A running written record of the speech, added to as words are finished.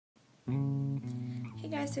Hey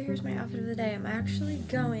guys, so here's my outfit of the day. I'm actually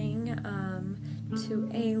going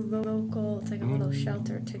to a local, it's like a little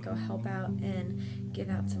shelter to go help out and give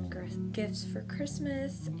out some gifts for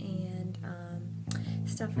Christmas and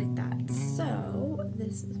stuff like that. So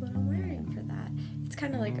this is what I'm wearing for that. It's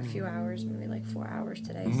kind of like a few hours, maybe like 4 hours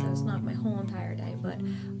today, so it's not my whole entire day, but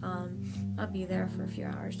I'll be there for a few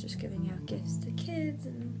hours just giving out gifts to kids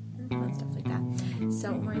and fun stuff like that. So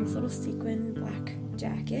I'm wearing this little sequin black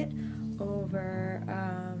jacket over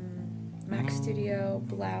Max Studio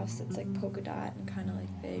blouse that's like polka dot and kind of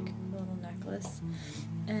like big little necklace,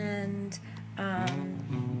 and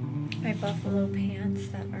my buffalo pants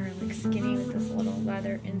that are like skinny with this little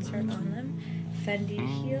leather insert on them, Fendi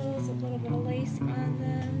heels, a little bit of lace on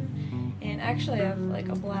them, and actually I have like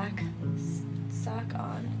a black sock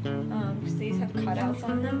on because these have cutouts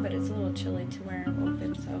on them, but it's a little chilly to wear them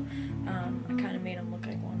open, so I kind of made them look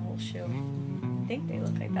like one whole shoe. I think they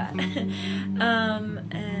look like that.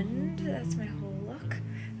 And that's my whole look.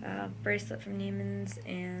 Bracelet from Neiman's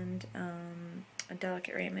and a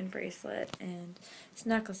delicate Raymond bracelet, and this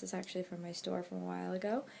necklace is actually from my store from a while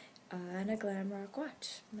ago, and a glam rock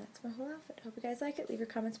watch. And that's my whole outfit. Hope you guys like it. Leave your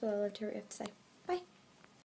comments below. I'd love to hear what you have to say.